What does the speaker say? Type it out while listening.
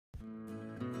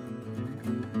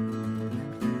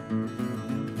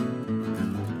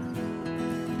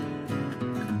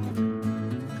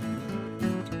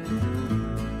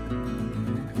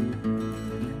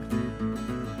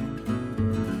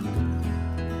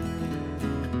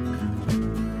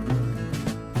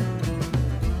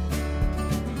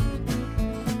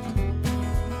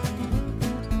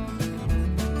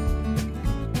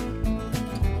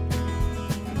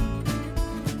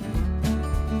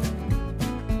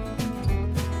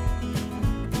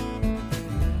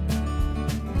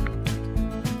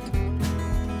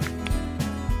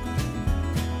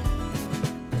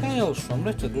Miles from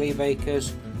Little Glebe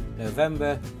Acres,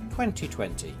 November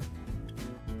 2020.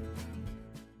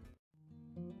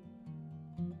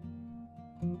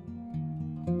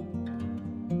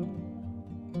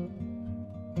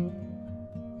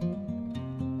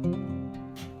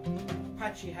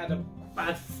 Patchy had a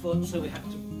bad foot, so we had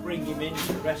to bring him in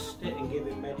to rest it and give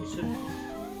him medicine.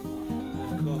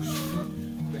 And of course,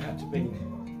 we had to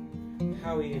bring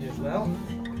Howie in as well.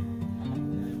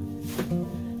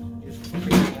 Just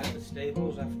cleaning out the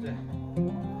stables after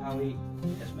Howie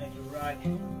has made a right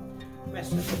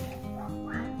mess of it.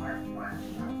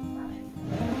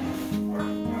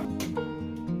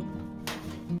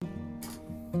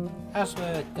 As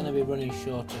we're going to be running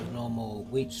short of normal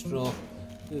wheat straw,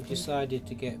 we've decided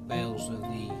to get bales of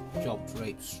the jobbed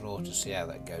rape straw to see how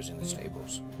that goes in the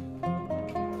stables.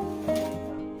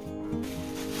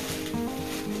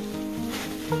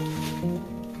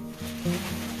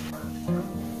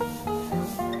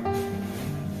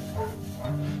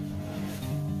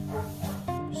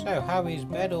 So Howie's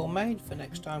bed all made for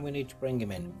next time we need to bring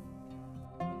him in.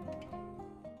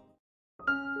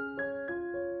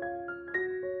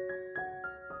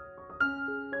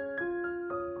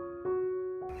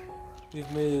 We've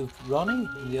moved Ronnie,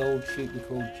 and the old sheep we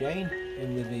called Jane,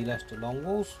 in with the Leicester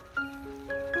Longwools.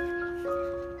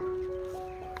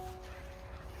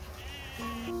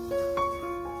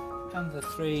 And the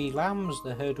 3 lambs,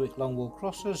 the Herdwick Longwool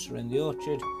Crossers, are in the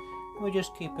orchard. And we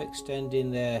just keep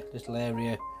extending their little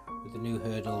area with the new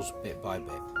hurdles bit by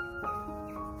bit.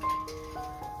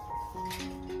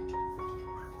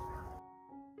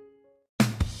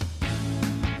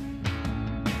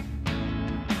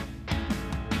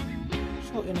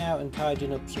 Sorting out and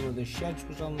tidying up some of the sheds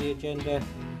was on the agenda,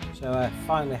 so I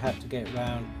finally had to get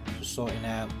round to sorting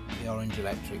out the orange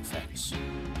electric fence.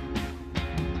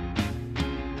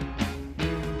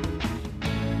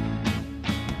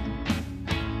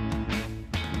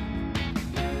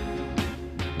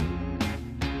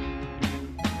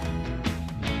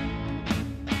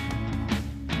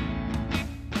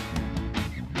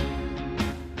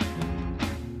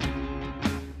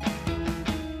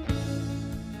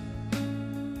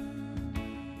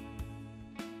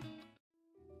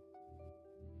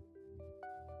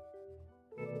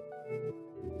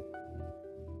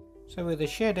 So with the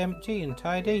shed empty and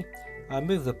tidy, I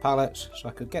moved the pallets so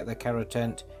I could get the carrot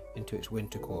tent into its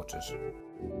winter quarters.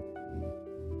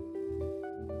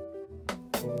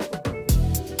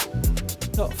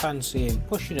 Not fancying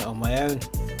pushing it on my own,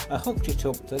 I hooked it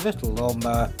up to the little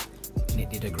lawnmower and it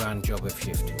did a grand job of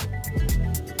shifting.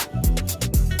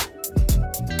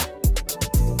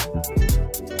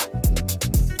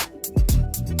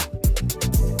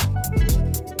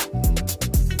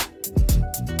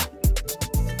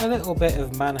 A little bit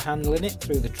of manhandling it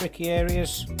through the tricky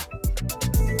areas.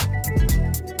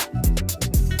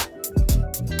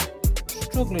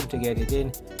 Struggling to get it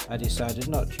in, I decided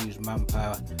not to use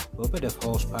manpower, but a bit of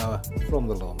horsepower from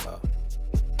the lawnmower.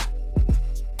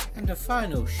 And a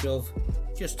final shove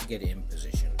just to get it in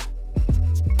position.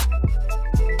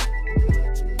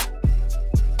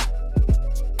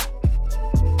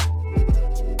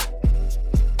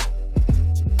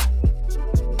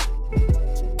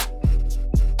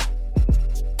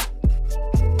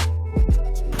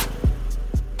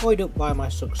 Buoyed up by my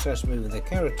success moving the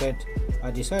carrot tent,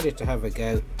 I decided to have a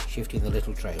go shifting the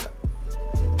little trailer.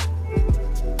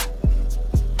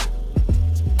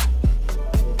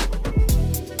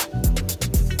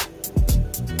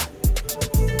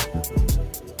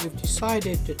 We've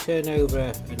decided to turn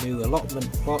over a new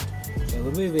allotment plot, so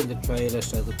we're moving the trailer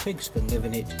so the pigs can live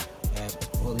in it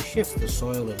while they shift the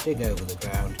soil and dig over the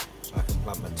ground so I can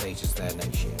plant potatoes there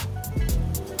next year.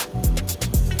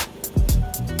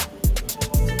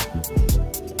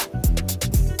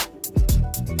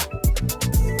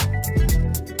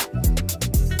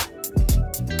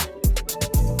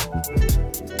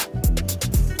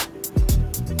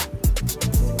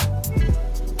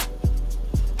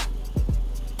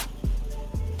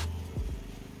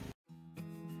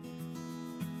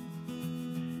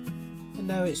 And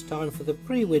now it's time for the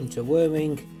pre-winter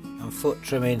worming and foot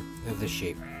trimming of the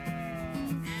sheep.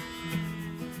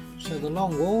 So the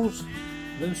Longwools,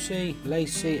 Lucy,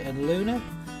 Lacey and Luna,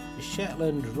 the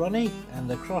Shetland Ronnie and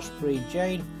the crossbreed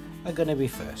Jane are going to be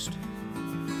first.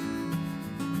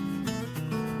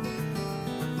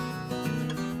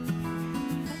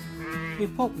 We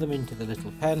pop them into the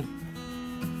little pen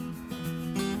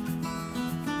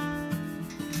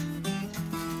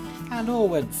and all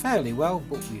went fairly well,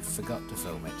 but we forgot to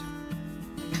film it.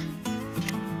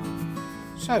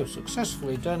 So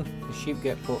successfully done, the sheep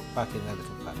get put back in their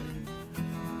little paddock.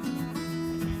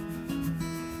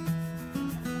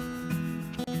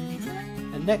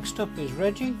 And next up is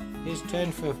Reggie, his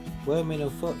turn for worming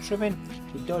and foot trimming.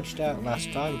 He dodged out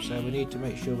last time, so we need to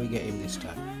make sure we get him this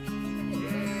time.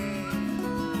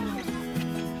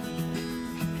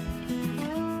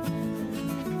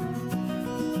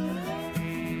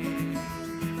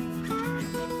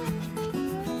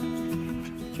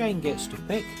 Jane gets to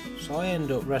pick, so I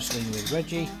end up wrestling with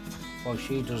Reggie while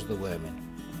she does the worming.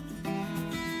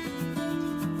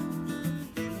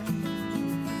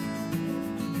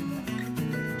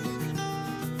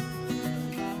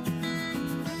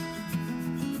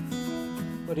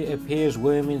 But it appears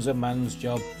worming's a man's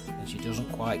job and she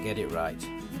doesn't quite get it right.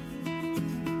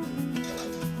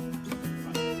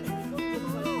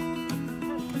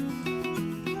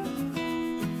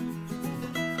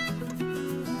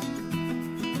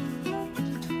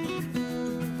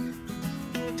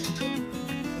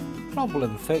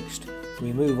 Problem fixed,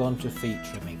 we move on to feet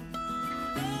trimming.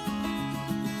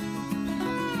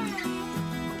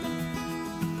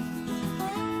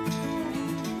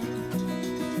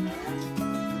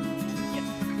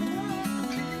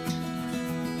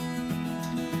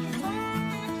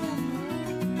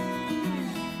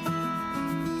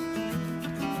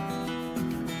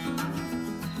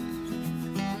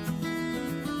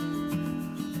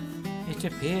 It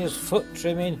appears foot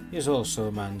trimming is also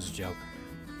a man's job.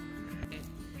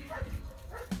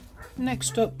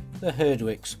 Next up, the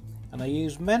Herdwicks, and I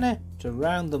use Menna to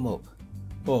round them up,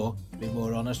 or, to be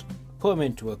more honest, put them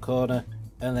into a corner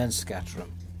and then scatter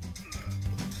them.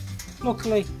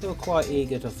 Luckily, they were quite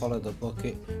eager to follow the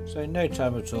bucket, so in no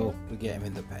time at all we get them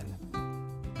in the pen.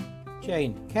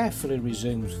 Jane carefully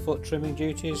resumes foot trimming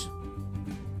duties.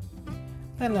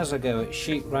 Then as I go at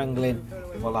sheep wrangling,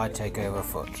 while I take over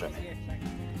foot trimming.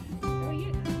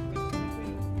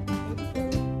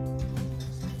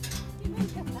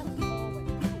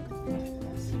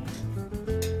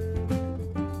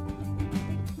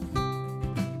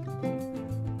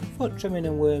 Foot trimming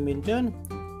and worming done,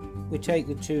 we take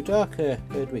the two darker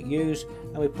Herdwick ewes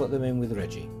and we put them in with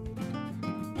Reggie.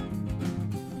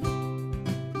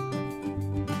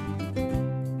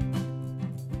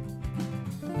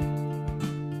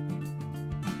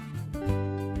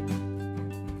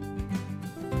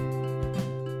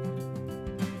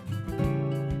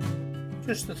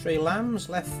 Just the three lambs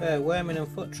left for worming and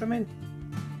foot trimming.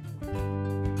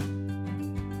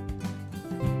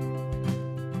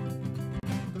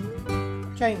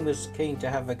 Jane was keen to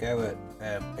have a go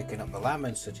at picking up the lamb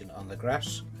and sitting it on the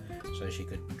grass so she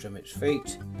could trim its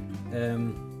feet.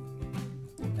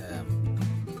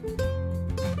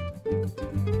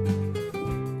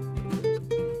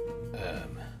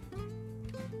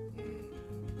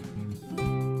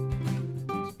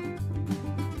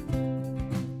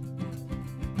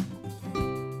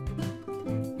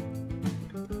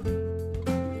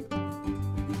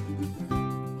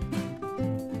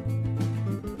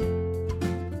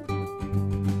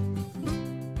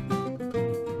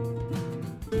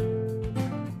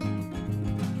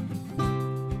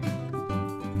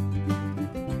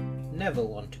 Never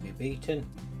want to be beaten.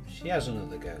 She has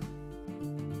another go.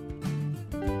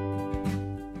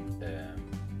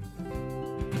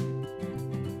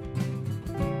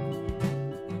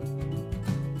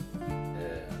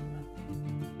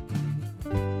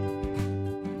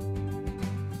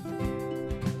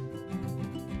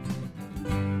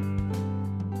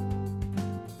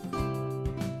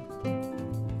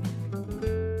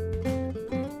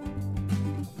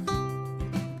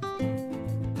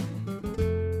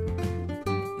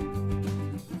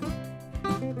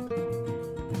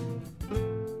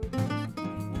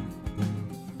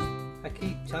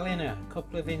 Telling her a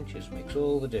couple of inches makes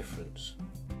all the difference.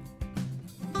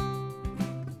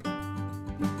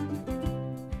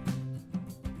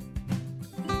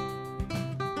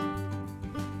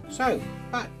 So,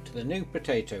 back to the new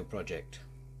potato project.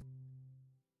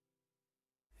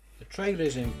 The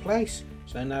trailer's in place,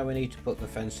 so now we need to put the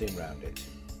fencing round it.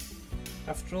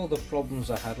 After all the problems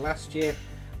I had last year,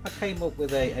 I came up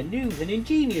with a new and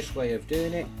ingenious way of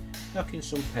doing it, knocking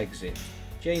some pegs in.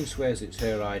 Jane swears it's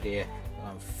her idea,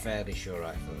 I'm fairly sure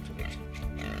I thought of it.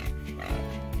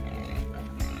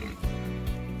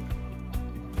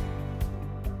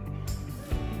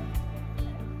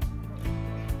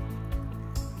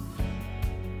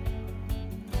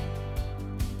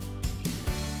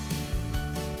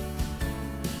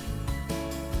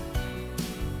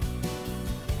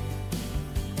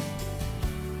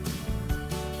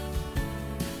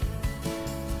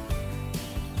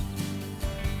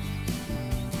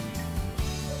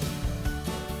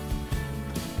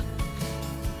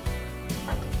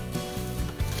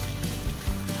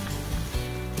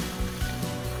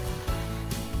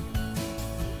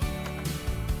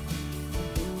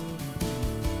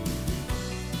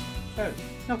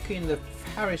 knocking the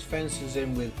Harris fences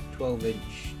in with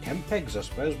 12-inch tent pegs, I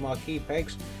suppose, marquee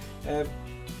pegs.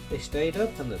 They stayed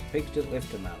up and the pigs didn't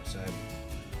lift them out, so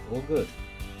all good.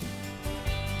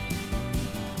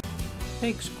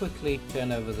 Pigs quickly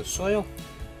turn over the soil,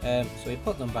 so we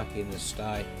put them back in the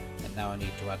sty, and now I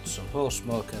need to add some horse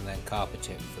muck and then carpet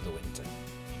it for the winter.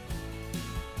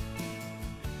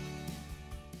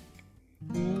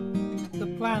 The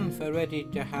plan for Ready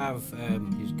to have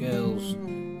his girls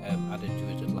added to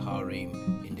his little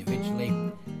harem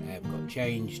individually got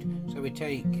changed, so we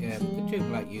take the 2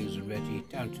 black ewes and Ready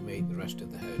down to meet the rest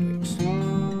of the Herdwicks.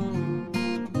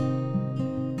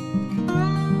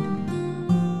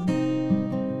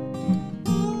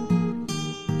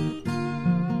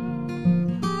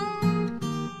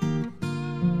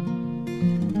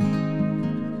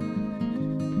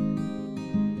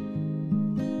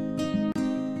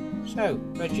 So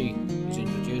Reggie is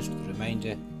introduced to the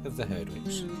remainder of the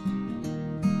Herdwicks.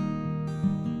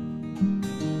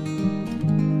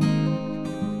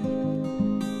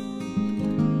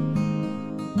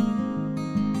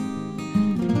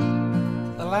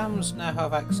 The lambs now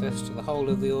have access to the whole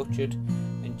of the orchard,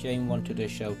 and Jane wanted a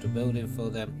shelter building for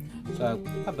them, so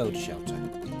I built a shelter.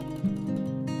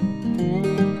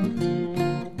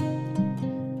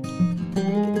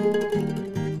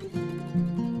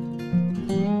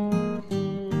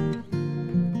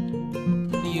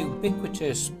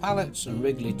 Ubiquitous pallets and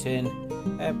wriggly tin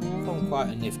form quite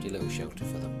a nifty little shelter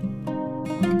for them.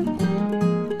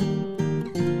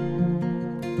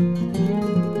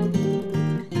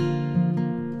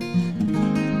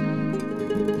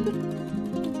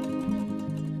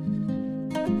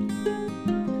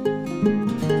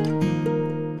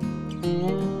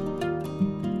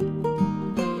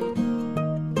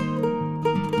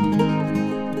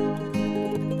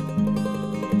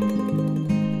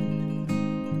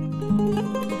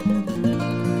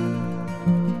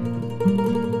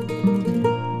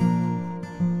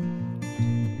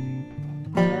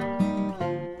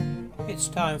 It's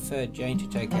time for Jane to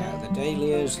take out the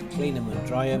dahlias, clean them and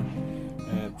dry them,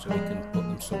 so we can put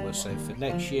them somewhere safe for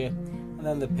next year, and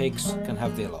then the pigs can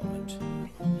have the allotment.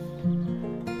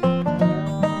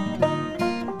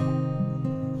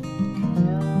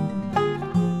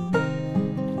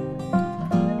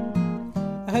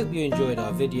 I hope you enjoyed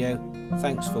our video.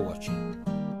 Thanks for watching.